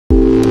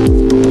Hey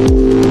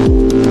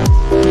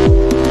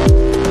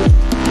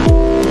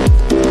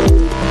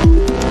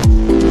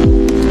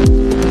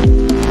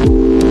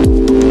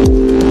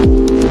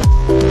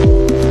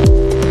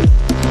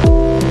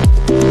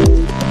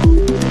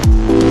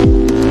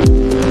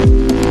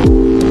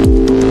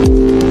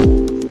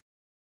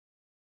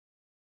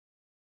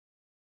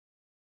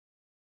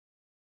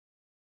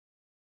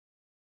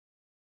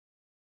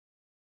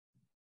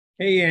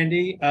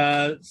Andy,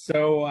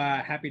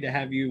 happy to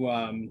have you,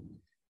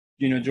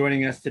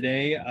 joining us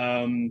today.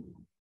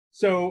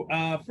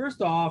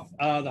 First off,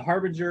 The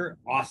Harbinger,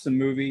 awesome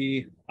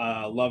movie,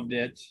 loved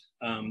it.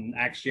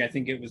 Actually, I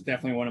think it was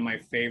definitely one of my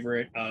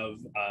favorite of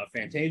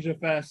Fantasia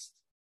Fest.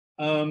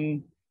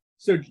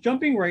 So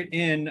jumping right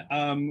in,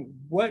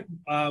 what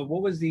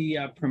was the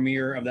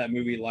premiere of that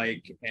movie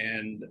like,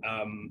 and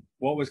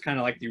what was kind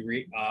of like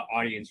the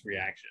audience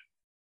reaction?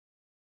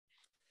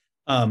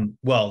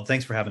 Well,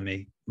 thanks for having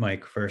me,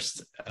 Mike.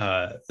 First,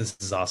 this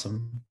is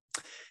awesome.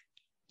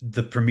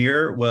 The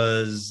premiere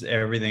was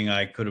everything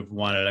I could have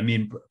wanted. I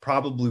mean,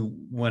 probably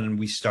when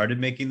we started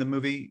making the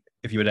movie,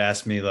 if you had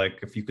asked me, like,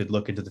 if you could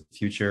look into the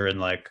future and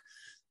like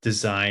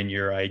design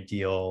your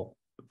ideal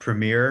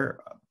premiere,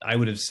 I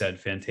would have said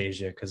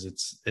Fantasia, because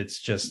it's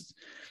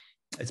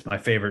my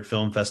favorite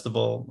film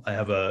festival. I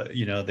have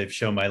they've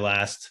shown my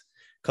last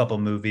couple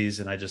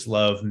movies, and I just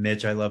love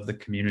Mitch. I love the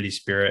community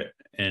spirit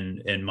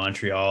in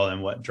Montreal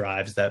and what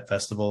drives that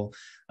festival.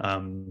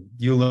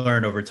 You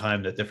learn over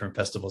time that different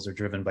festivals are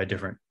driven by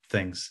different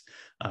things,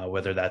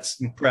 whether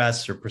that's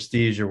press or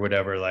prestige or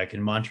whatever. Like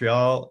in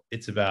Montreal,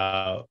 it's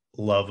about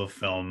love of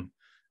film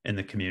in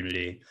the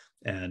community,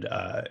 and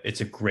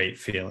it's a great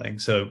feeling.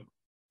 So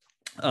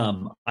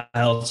I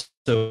also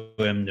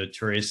am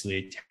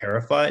notoriously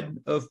terrified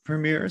of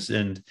premieres,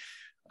 and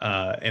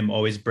am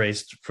always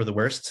braced for the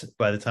worst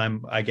by the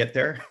time I get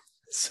there.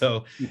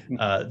 So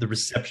the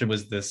reception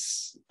was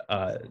this,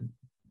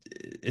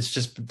 it's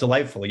just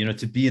delightful,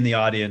 to be in the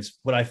audience.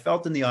 What I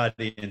felt in the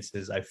audience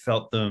is I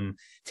felt them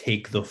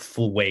take the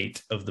full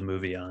weight of the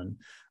movie on,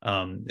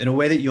 in a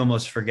way that you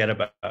almost forget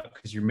about,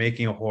 because you're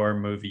making a horror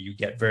movie. You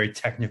get very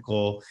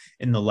technical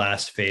in the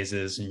last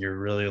phases, and you're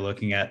really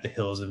looking at the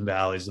hills and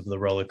valleys of the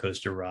roller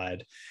coaster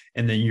ride.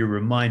 And then you're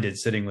reminded,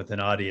 sitting with an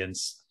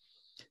audience,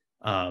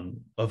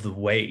 of the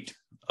weight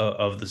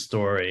of the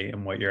story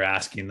and what you're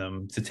asking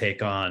them to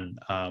take on,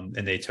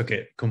 and they took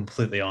it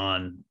completely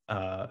on,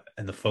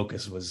 and the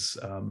focus was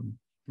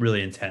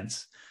really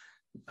intense.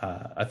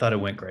 I thought it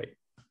went great.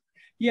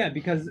 Yeah,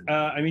 because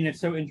it's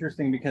so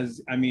interesting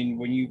because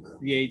when you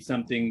create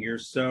something, you're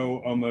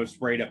so almost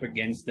right up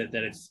against it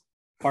that it's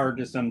hard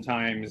to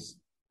sometimes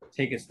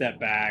take a step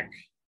back,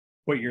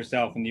 put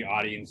yourself in the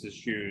audience's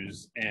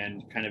shoes,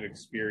 and kind of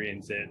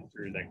experience it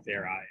through like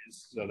their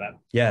eyes. So that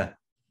Yeah.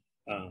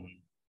 um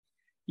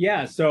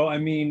yeah, so I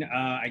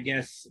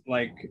guess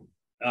like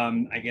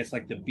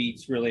the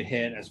beats really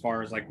hit as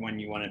far as like when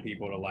you wanted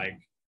people to like,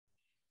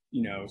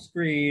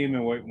 scream,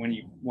 and when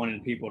you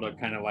wanted people to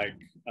kind of like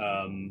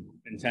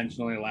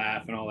intentionally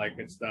laugh and all that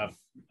good stuff.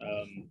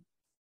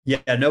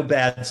 Yeah, no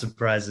bad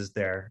surprises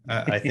there.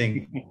 I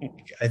think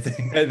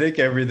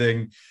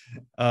everything.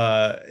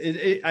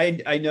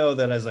 I know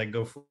that as I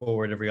go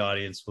forward, every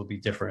audience will be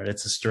different.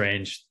 It's a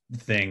strange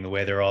thing, the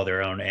way they're all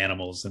their own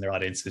animals, and their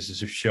audiences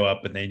just show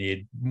up and they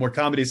need more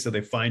comedy, so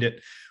they find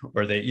it,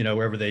 or they,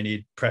 wherever they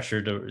need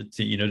pressure to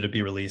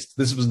be released.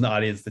 This was an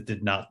audience that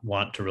did not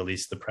want to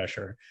release the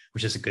pressure,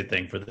 which is a good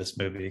thing for this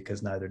movie,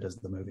 because neither does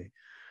the movie.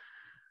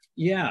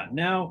 Yeah.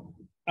 Now,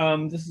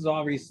 this is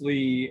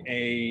obviously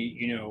a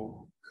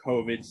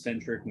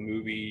COVID-centric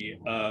movie.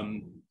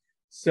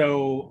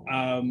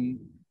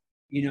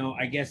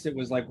 I guess it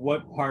was like,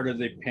 what part of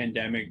the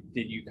pandemic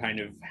did you kind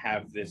of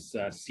have this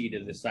seed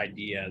of this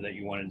idea that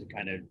you wanted to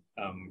kind of,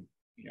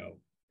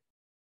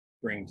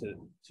 bring to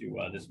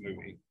this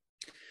movie?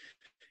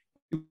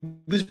 It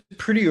was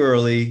pretty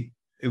early.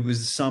 It was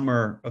the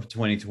summer of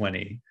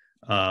 2020,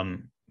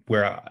 and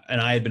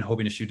I had been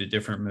hoping to shoot a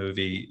different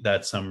movie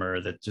that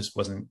summer that just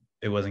wasn't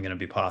going to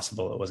be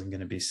possible. It wasn't going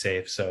to be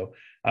safe. So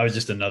I was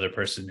just another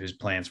person whose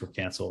plans were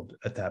canceled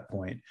at that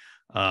point.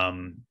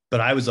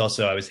 But I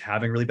was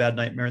having really bad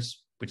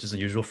nightmares, which is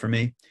unusual for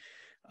me.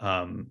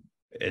 And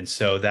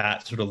so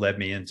that sort of led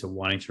me into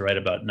wanting to write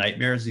about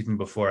nightmares, even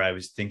before I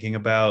was thinking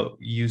about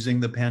using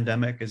the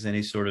pandemic as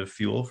any sort of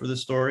fuel for the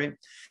story.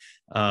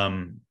 But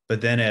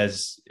then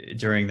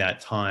during that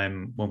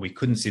time when we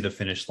couldn't see the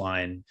finish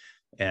line,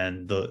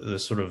 and the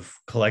sort of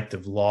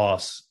collective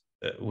loss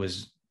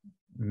was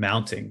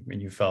mounting,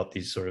 and you felt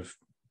these sort of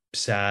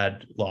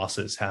sad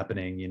losses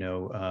happening,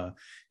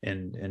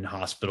 in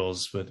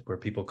hospitals where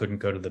people couldn't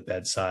go to the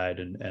bedside,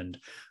 and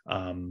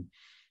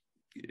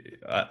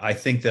I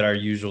think that our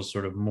usual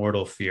sort of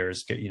mortal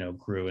fears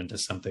grew into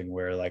something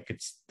where, like,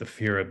 it's the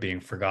fear of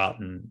being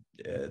forgotten.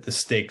 The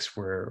stakes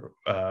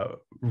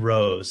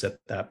rose at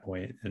that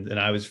point, and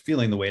I was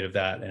feeling the weight of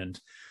that and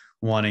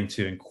wanting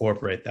to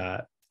incorporate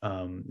that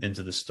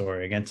into the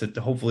story again,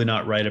 to hopefully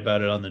not write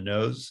about it on the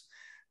nose,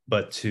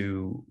 but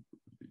to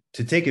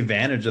take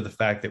advantage of the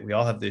fact that we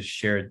all have this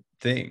shared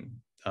thing,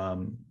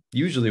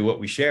 usually what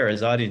we share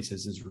as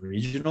audiences is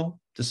regional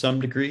to some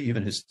degree,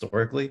 even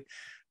historically.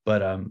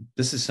 But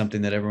this is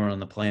something that everyone on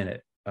the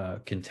planet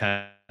can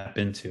tap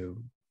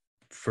into,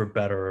 for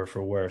better or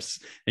for worse.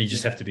 And you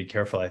just have to be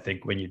careful, I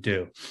think, when you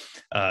do,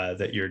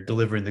 that you're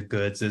delivering the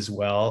goods as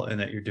well, and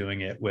that you're doing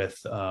it with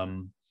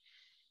an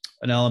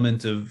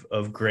element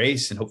of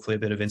grace and hopefully a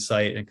bit of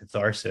insight and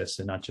catharsis,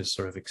 and not just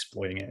sort of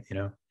exploiting it, you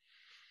know?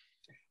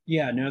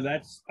 Yeah, no,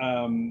 that's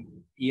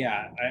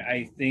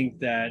I think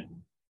that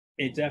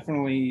it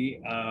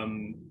definitely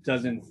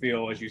doesn't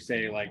feel, as you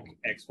say, like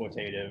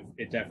exploitative.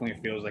 It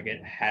definitely feels like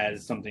it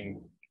has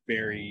something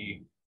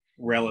very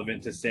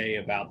relevant to say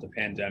about the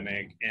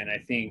pandemic. And I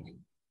think,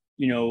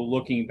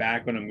 looking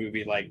back on a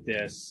movie like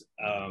this,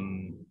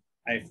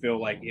 I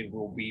feel like it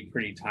will be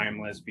pretty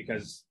timeless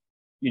because,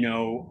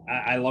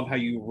 I love how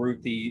you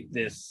root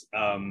this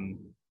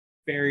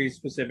very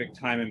specific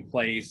time and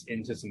place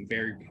into some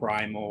very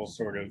primal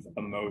sort of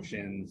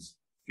emotions,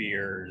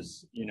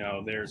 fears.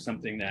 There's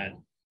something that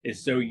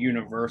is so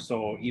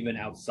universal even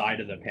outside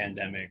of the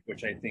pandemic,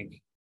 which I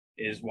think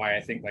is why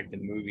I think like the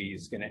movie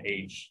is going to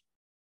age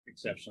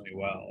exceptionally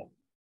well.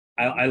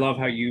 I love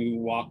how you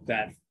walk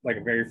that like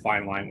a very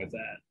fine line with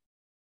that.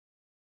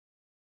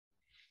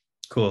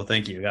 Cool,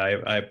 thank you.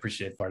 I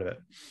appreciate part of it.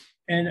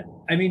 And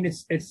I mean,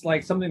 it's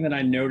like something that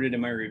I noted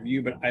in my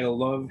review, but I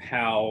love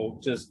how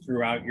just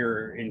throughout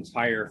your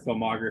entire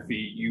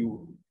filmography,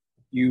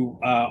 you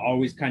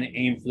always kind of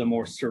aim for the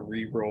more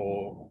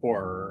cerebral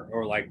horror,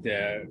 or like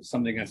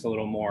something that's a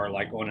little more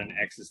like on an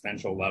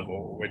existential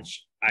level,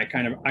 which I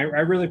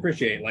really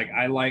appreciate. Like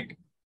I like,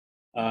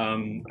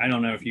 I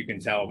don't know if you can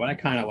tell, but I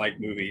kind of like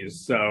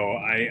movies, so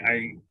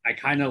I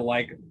kind of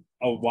like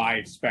a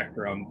wide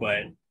spectrum,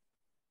 but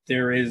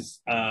there is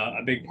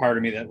a big part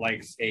of me that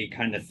likes a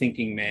kind of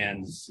thinking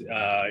man's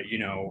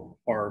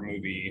horror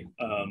movie.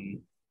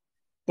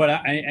 But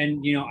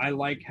I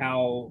like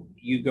how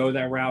you go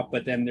that route,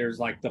 but then there's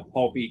like the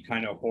pulpy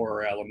kind of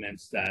horror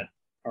elements that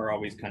are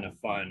always kind of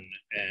fun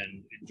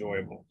and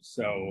enjoyable.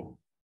 So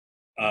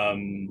are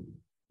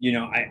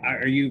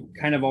you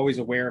kind of always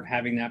aware of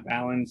having that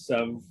balance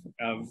of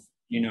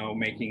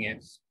making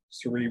it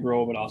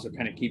cerebral but also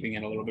kind of keeping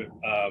it a little bit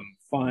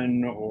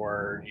fun,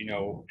 or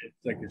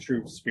it's like the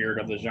true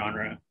spirit of the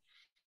genre?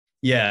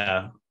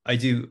 Yeah, I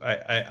do.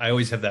 I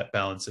always have that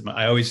balance.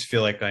 I always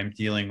feel like I'm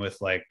dealing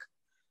with like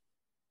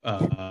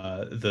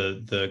the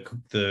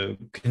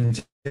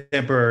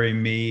contemporary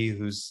me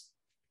who's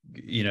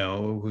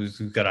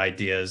got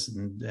ideas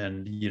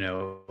and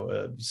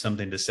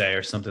something to say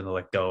or something to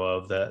let go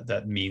of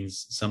that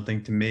means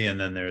something to me, and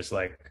then there's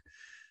like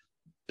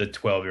the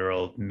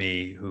 12-year-old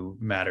me who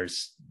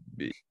matters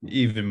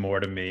even more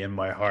to me in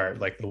my heart,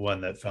 like the one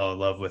that fell in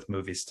love with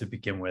movies to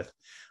begin with,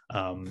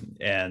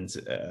 and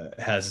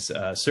has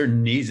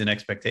certain needs and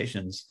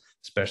expectations,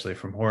 especially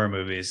from horror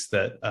movies,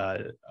 that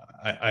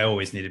I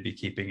always need to be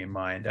keeping in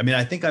mind. I mean,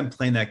 I think I'm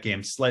playing that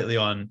game slightly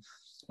on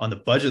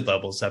the budget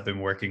levels I've been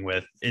working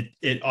with.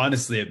 It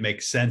honestly, it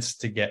makes sense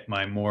to get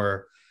my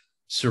more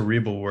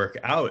cerebral work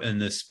out in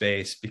this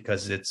space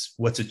because it's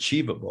what's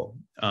achievable.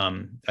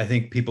 I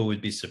think people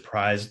would be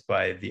surprised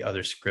by the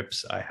other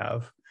scripts I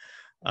have,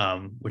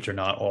 which are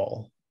not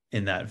all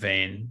in that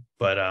vein,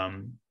 but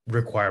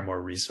require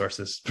more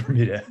resources for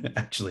me to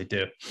actually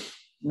do.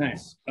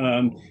 Nice.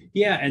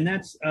 Yeah, and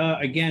that's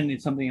again,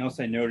 it's something else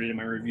I noted in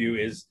my review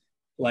is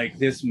like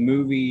this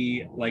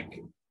movie,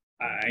 like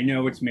I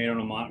know it's made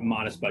on a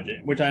modest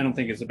budget, which I don't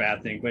think is a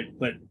bad thing,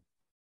 but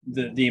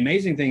the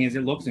amazing thing is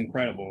it looks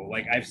incredible.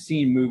 Like I've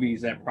seen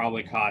movies that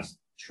probably cost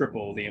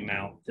triple the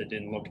amount that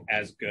didn't look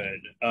as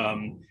good.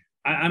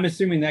 I'm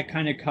assuming that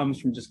kind of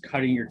comes from just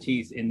cutting your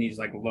teeth in these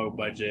like low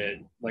budget,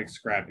 like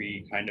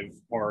scrappy kind of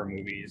horror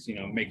movies,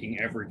 making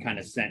every kind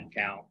of cent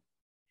count.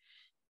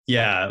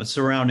 Yeah,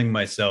 surrounding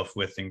myself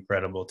with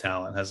incredible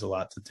talent has a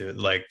lot to do.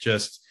 Like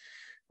just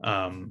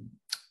I'm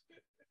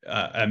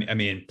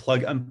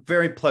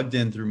very plugged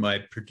in through my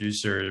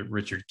producer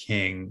Richard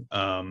King,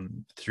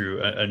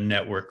 through a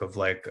network of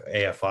like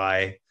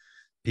AFI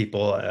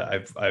people.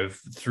 I've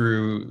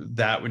through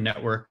that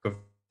network of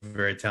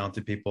very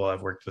talented people,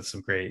 I've worked with some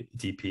great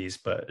DPs,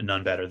 but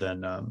none better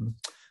than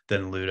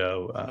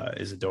Ludo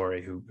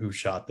Isidori, who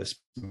shot this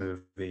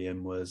movie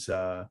and was.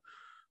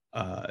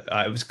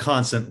 I was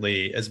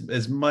constantly,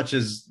 as much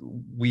as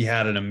we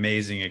had an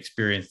amazing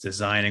experience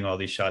designing all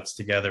these shots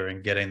together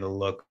and getting the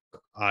look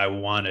I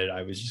wanted,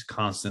 I was just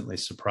constantly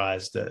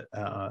surprised at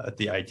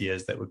the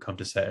ideas that would come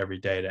to set every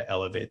day to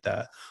elevate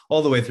that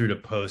all the way through to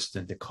post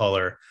and to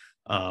color.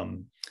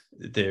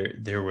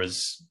 There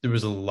was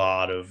a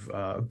lot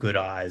of good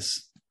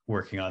eyes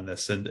working on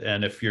this,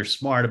 and if you're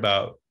smart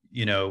about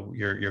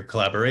your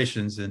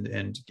collaborations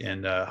and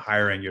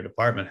hiring your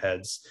department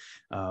heads,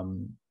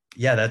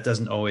 that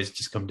doesn't always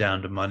just come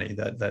down to money.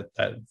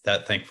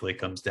 That thankfully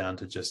comes down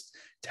to just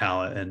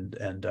talent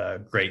and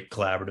great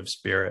collaborative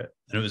spirit.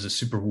 And it was a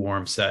super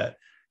warm set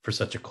for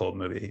such a cold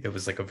movie. It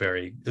was like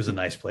it was a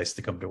nice place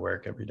to come to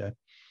work every day.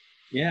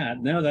 Yeah,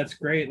 no, that's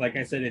great. Like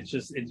I said, it's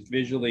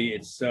visually,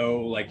 it's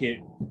so like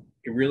it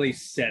really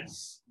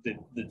sets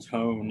the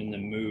tone and the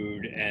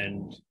mood,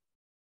 and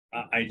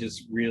I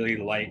just really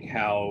like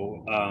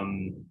how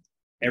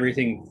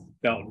everything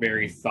felt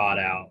very thought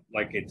out.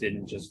 Like it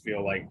didn't just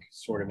feel like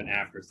sort of an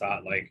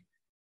afterthought. Like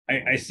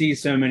I see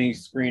so many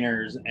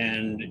screeners,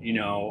 and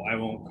I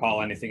won't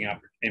call anything out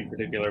in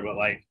particular, but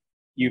like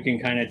you can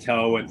kind of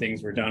tell when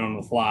things were done on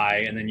the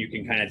fly, and then you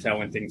can kind of tell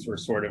when things were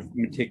sort of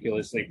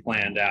meticulously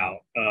planned out.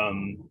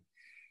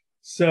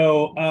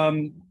 So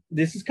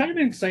this is kind of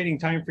an exciting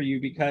time for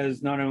you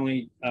because not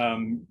only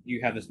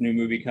you have this new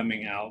movie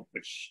coming out,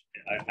 which,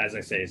 as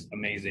I say, is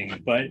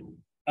amazing, but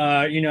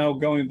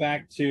going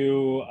back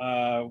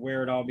to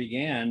where it all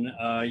began,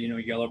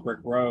 Yellow Brick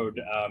Road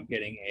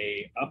getting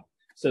a up.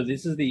 So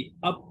this is the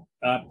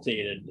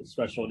updated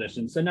special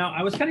edition. So now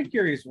I was kind of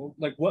curious,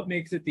 like what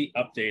makes it the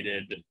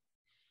updated?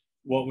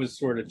 What was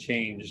sort of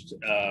changed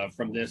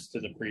from this to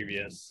the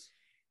previous?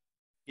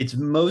 It's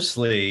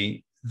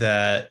mostly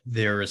that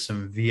there are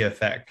some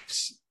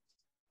VFX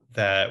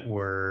that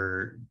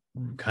were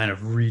kind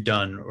of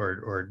redone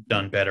or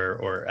done better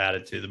or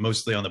added to,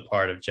 mostly on the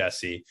part of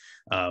Jesse,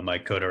 my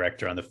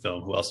co-director on the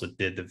film, who also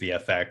did the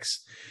VFX.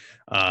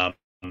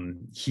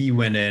 He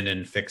went in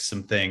and fixed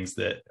some things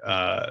that,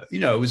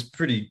 it was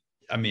pretty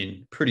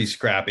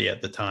scrappy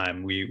at the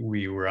time.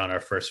 We were on our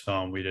first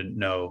film. We didn't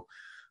know.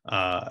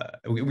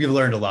 We've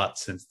learned a lot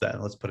since then,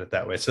 let's put it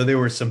that way. So there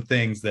were some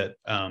things that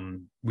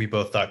we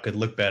both thought could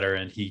look better,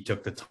 and he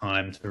took the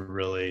time to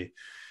really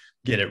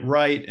get it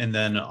right. And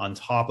then on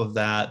top of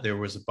that, there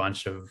was a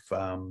bunch of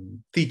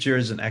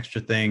features and extra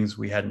things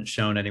we hadn't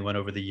shown anyone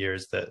over the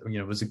years that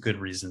was a good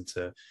reason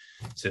to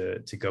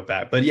go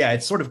back. But yeah,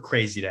 it's sort of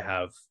crazy to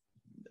have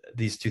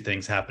these two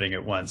things happening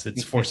at once.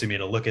 It's forcing me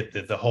to look at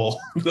the whole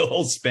the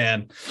whole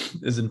span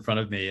is in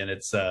front of me, and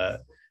it's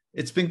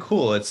been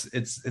cool.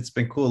 It's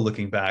been cool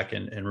looking back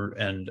and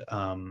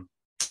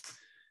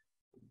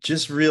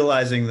just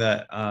realizing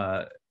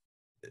that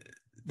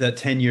that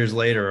 10 years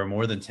later, or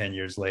more than 10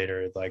 years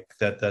later, like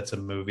that's a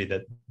movie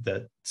that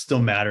still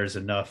matters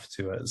enough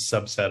to a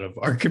subset of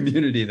our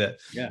community that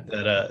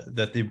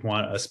they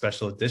want a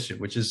special edition,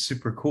 which is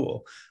super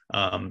cool.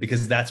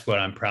 Because that's what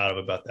I'm proud of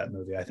about that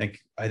movie. I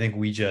think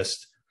we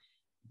just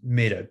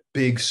made a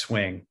big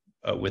swing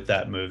with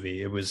that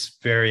movie. It was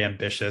very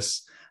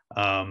ambitious.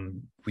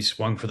 We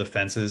swung for the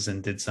fences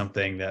and did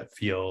something that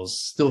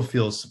still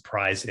feels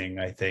surprising,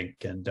 I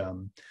think,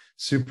 and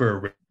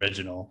super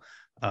original.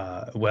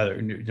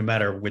 Whether no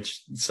matter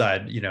which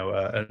side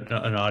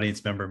an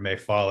audience member may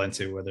fall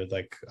into, whether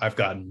like I've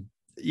gotten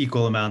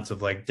equal amounts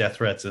of like death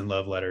threats and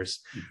love letters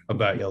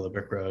about Yellow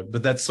Brick Road,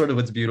 but that's sort of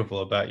what's beautiful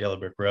about Yellow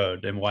Brick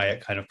Road and why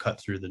it kind of cut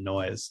through the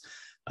noise.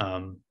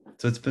 So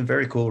it's been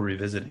very cool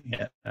revisiting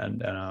it,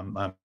 and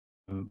I'm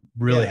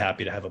really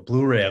happy to have a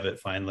Blu-ray of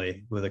it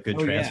finally with a good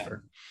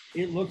transfer.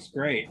 It looks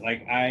great.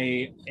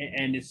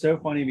 And it's so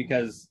funny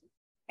because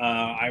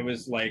I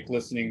was like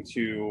listening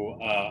to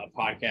a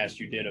podcast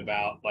you did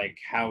about like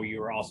how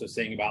you were also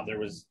saying about there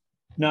was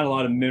not a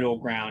lot of middle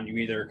ground. You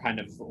either kind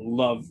of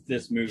loved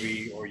this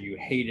movie or you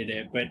hated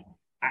it. But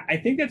I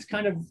think that's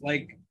kind of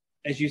like,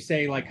 as you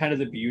say, like kind of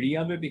the beauty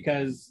of it,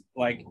 because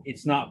like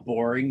it's not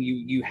boring.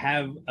 You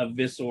have a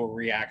visceral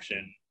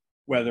reaction,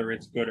 whether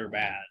it's good or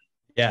bad.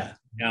 Yeah.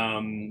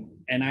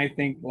 And I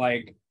think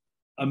like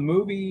a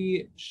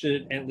movie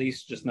should at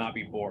least just not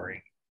be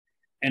boring.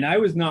 And I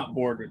was not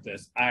bored with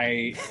this.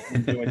 I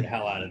enjoyed the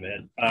hell out of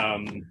it.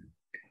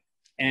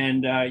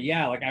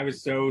 Like I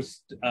was so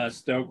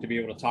stoked to be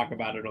able to talk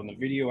about it on the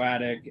Video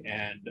Attic.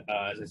 And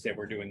as I said,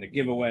 we're doing the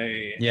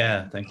giveaway.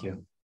 Yeah, thank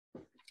you.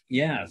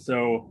 Yeah.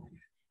 So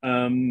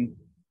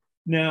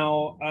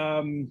now,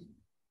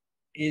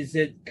 is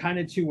it kind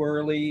of too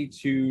early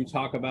to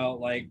talk about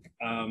like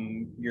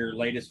your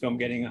latest film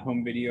getting a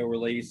home video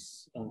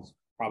release?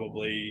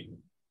 Probably.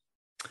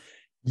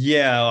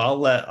 Yeah, I'll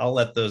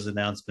let those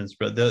announcements,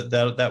 but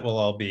that will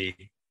all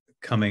be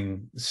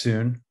coming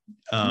soon.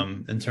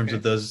 In terms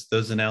of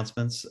those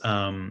announcements,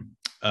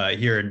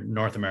 here in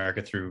North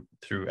America through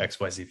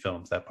XYZ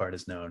Films, that part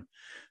is known.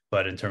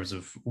 But in terms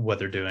of what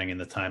they're doing in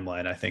the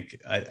timeline, I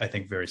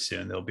think very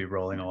soon they'll be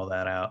rolling all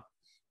that out.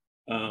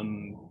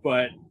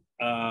 But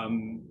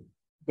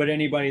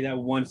anybody that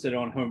wants it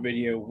on home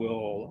video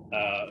will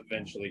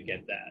eventually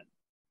get that.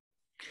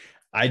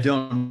 I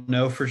don't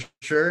know for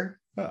sure.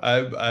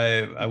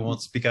 I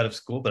won't speak out of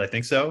school, but I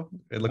think so.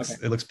 It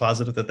looks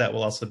positive that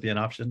will also be an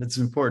option. It's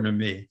important to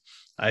me.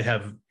 I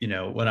have,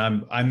 when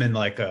I'm in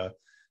like a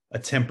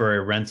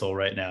temporary rental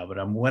right now, but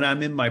when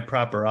I'm in my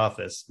proper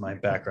office, my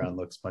background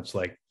looks much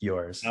like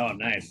yours. Oh,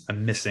 nice.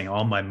 I'm missing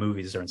all my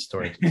movies are in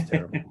storage. It's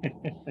terrible.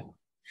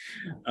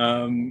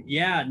 I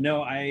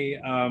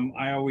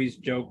always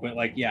joke, but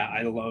like,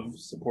 I love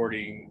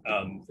supporting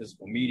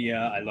physical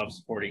media. I love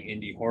supporting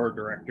indie horror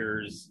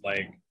directors.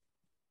 Like,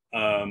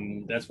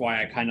 that's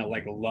why I kind of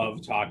like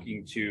love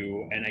talking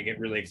to, and I get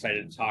really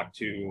excited to talk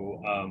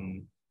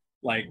to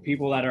like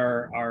people that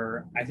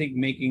are I think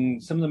making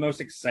some of the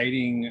most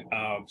exciting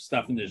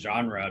stuff in the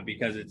genre,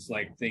 because it's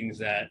like things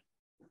that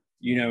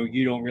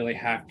you don't really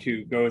have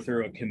to go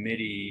through a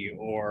committee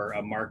or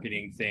a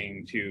marketing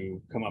thing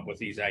to come up with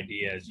these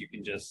ideas. You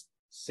can just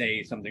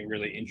say something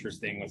really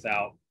interesting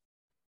without,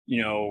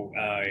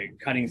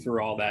 cutting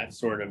through all that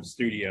sort of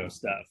studio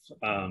stuff.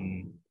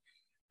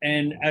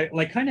 And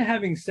like, kind of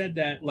having said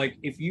that, like,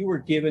 if you were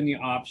given the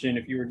option,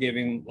 if you were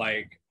given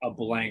like a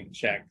blank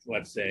check,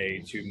 let's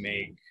say, to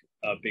make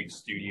a big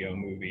studio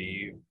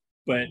movie,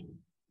 but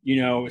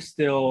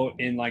still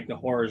in like the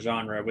horror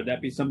genre, would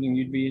that be something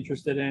you'd be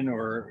interested in,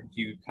 or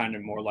do you kind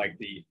of more like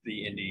the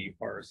indie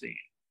horror scene?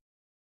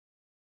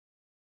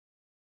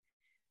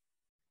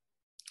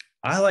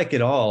 I like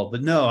it all,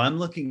 but no, I'm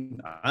looking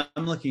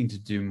to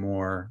do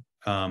more.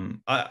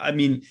 I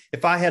mean,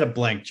 if I had a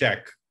blank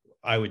check,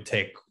 I would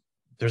take.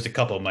 There's a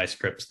couple of my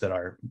scripts that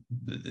are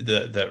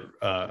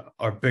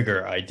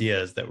bigger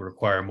ideas that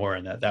require more,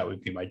 and that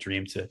would be my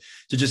dream to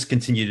just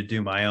continue to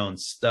do my own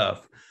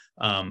stuff.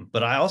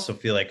 But I also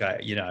feel like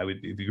I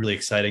would be really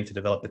exciting to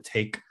develop a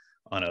take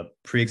on a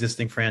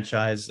pre-existing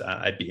franchise.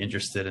 I'd be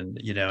interested in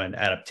in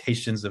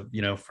adaptations of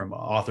from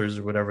authors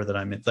or whatever that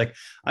I'm in. Like,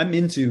 I'm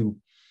into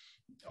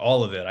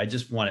all of it. I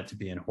just want it to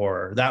be in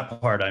horror.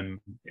 That part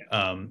and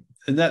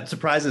that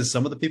surprises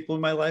some of the people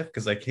in my life,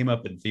 because I came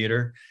up in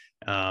theater.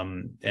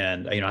 And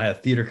I had a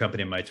theater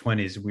company in my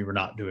 20s. We were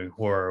not doing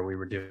horror. We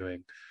were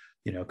doing,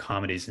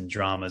 comedies and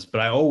dramas, but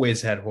I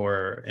always had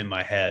horror in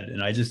my head.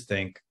 And I just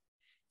think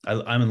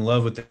I'm in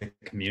love with the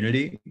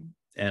community.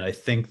 And I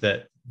think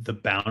that the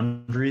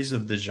boundaries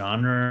of the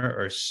genre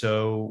are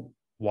so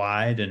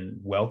wide and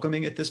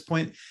welcoming at this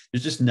point.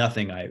 There's just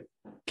nothing I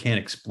can't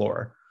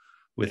explore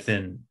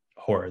within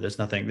horror. There's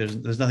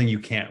nothing you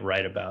can't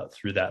write about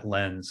through that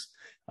lens.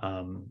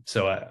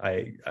 So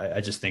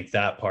I just think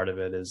that part of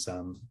it is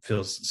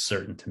feels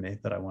certain to me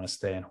that I want to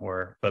stay in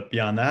horror. But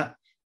beyond that,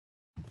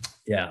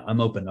 yeah, I'm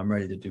open. I'm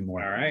ready to do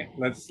more. All right,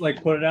 let's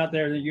like put it out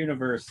there in the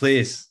universe.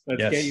 Please,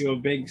 let's get you a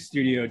big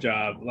studio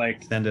job.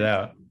 Like, send it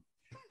out.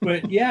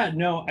 But yeah,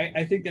 no,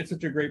 I think that's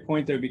such a great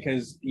point though,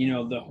 because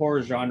the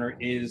horror genre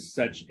is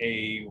such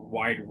a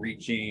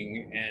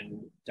wide-reaching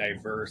and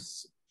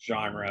diverse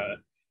genre,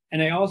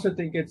 and I also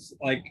think it's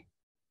like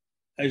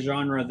a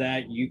genre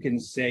that you can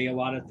say a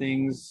lot of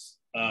things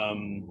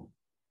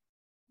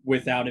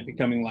without it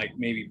becoming like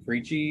maybe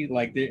preachy.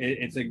 Like,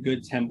 it's a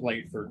good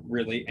template for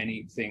really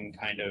anything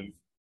kind of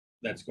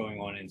that's going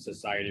on in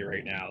society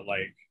right now.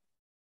 Like,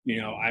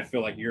 I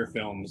feel like your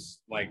films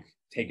like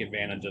take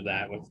advantage of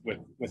that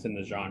within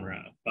the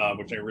genre,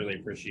 which I really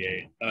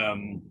appreciate.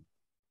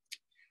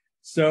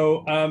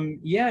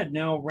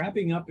 Now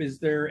wrapping up, is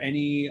there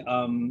any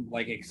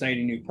like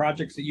exciting new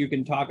projects that you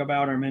can talk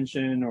about or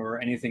mention, or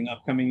anything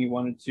upcoming you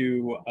wanted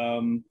to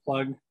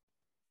plug?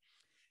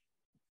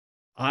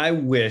 I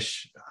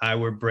wish I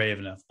were brave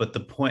enough, but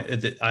the point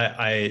that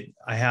I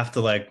have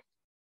to like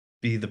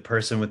be the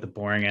person with the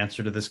boring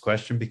answer to this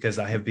question, because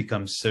I have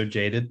become so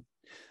jaded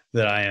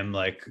that I am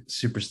like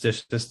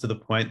superstitious to the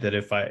point that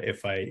if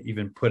I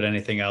even put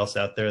anything else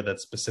out there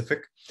that's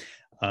specific,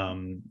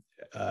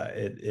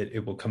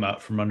 it will come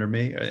out from under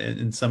me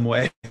in some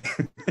way.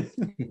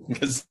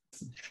 Because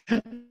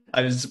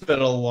it's been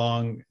a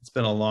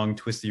long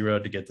twisty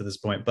road to get to this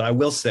point. But I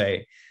will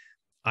say,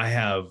 I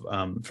have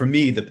for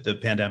me the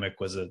pandemic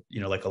was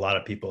like a lot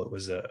of people, it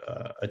was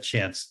a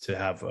chance to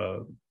have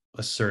a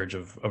surge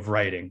of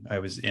writing. I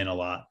was in a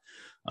lot,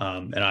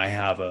 and I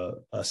have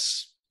a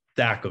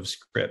stack of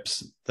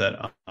scripts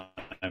that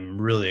I'm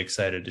really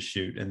excited to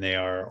shoot, and they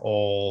are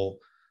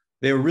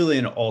really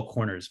in all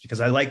corners,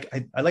 because I like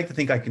to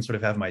think I can sort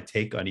of have my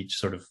take on each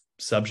sort of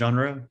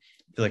subgenre.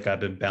 I feel like I've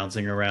been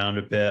bouncing around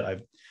a bit.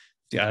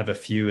 I have a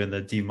few in the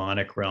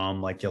demonic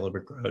realm, like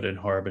YellowBrIckRoad and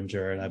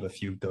Harbinger, and I have a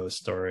few ghost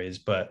stories.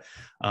 But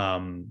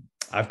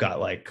I've got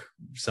like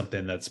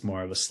something that's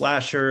more of a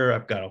slasher.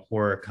 I've got a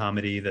horror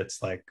comedy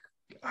that's like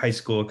high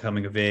school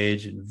coming of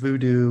age and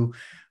voodoo.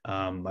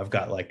 I've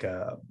got like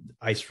a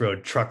Ice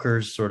Road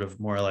Truckers, sort of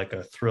more like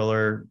a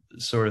thriller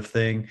sort of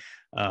thing.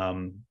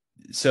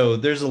 So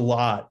there's a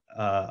lot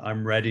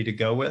I'm ready to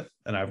go with,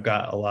 and I've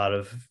got a lot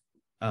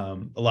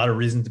of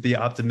reason to be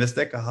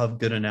optimistic. I'll have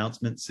good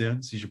announcements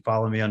soon, so you should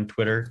follow me on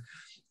Twitter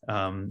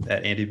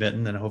at Andy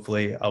Mitton, and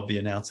hopefully I'll be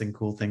announcing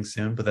cool things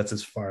soon. But that's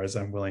as far as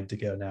I'm willing to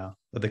go now.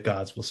 But the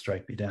gods will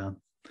strike me down.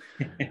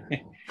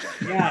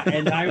 Yeah,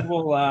 and I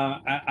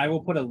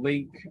will put a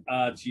link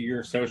to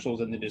your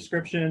socials in the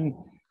description.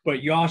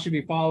 But y'all should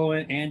be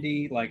following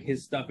Andy. Like,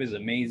 his stuff is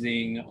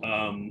amazing.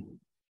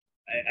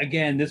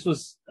 Again, this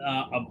was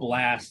a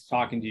blast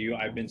talking to you.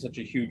 I've been such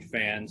a huge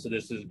fan, so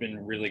this has been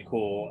really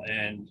cool.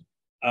 And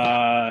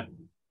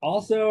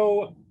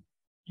also,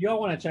 y'all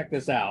want to check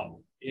this out.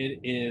 It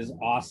is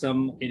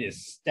awesome. It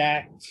is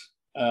stacked.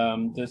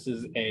 This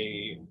is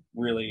a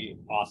really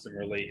awesome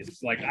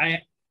release. Like,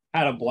 I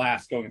had a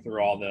blast going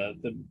through all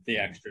the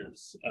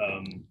extras.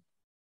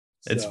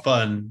 It's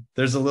fun.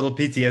 There's a little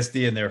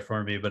PTSD in there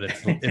for me, but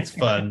it's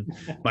fun.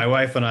 My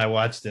wife and I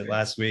watched it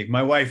last week.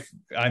 My wife,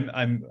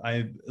 I'm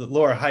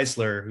Laura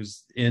Heisler,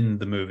 who's in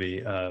the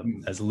movie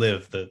as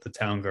Liv, the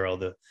town girl,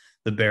 the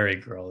the Berry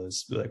girl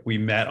is like, we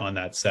met on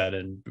that set,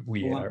 and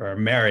we are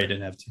married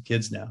and have 2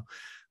 kids now.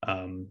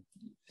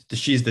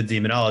 She's the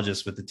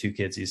demonologist with the 2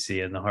 kids you see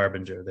in the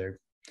Harbinger. They're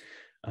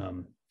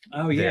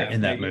they're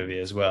in that movie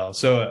as well.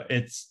 So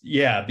it's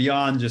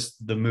beyond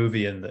just the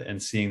movie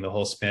and seeing the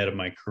whole span of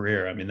my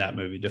career. I mean, that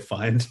movie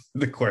defined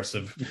the course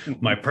of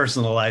my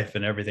personal life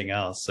and everything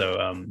else.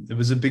 So it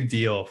was a big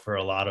deal for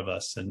a lot of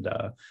us, and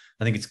I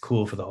think it's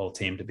cool for the whole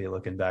team to be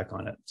looking back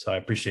on it. So I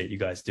appreciate you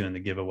guys doing the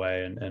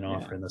giveaway and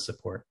offering the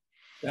support.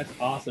 That's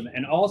awesome.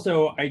 And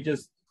also,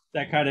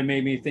 that kind of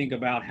made me think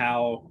about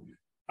how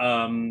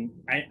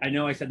I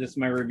know I said this in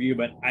my review,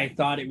 but I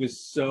thought it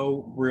was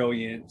so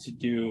brilliant to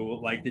do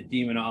like the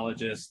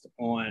demonologist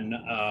on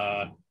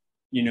a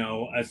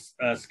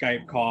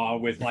Skype call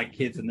with like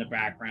kids in the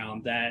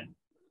background. That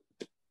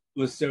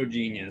was so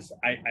genius.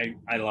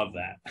 I love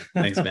that.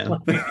 Thanks, man.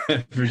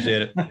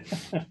 Appreciate it.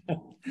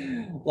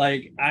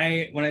 Like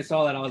when I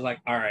saw that, I was like,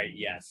 all right,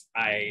 yes,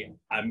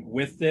 I'm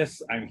with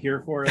this. I'm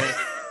here for it.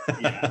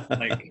 Yeah,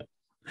 like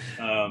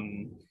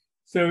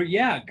so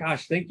yeah,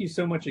 gosh, thank you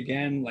so much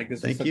again. Like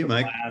this was such a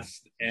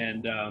blast.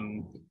 And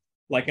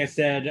like I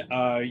said,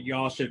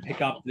 y'all should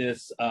pick up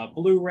this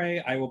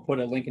Blu-ray. I will put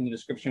a link in the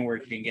description where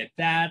you can get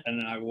that, and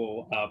then I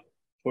will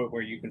put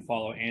where you can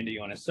follow Andy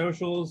on his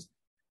socials.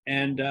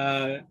 And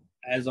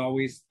as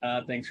always,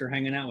 thanks for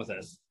hanging out with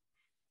us.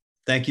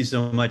 Thank you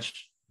so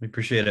much. We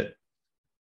appreciate it.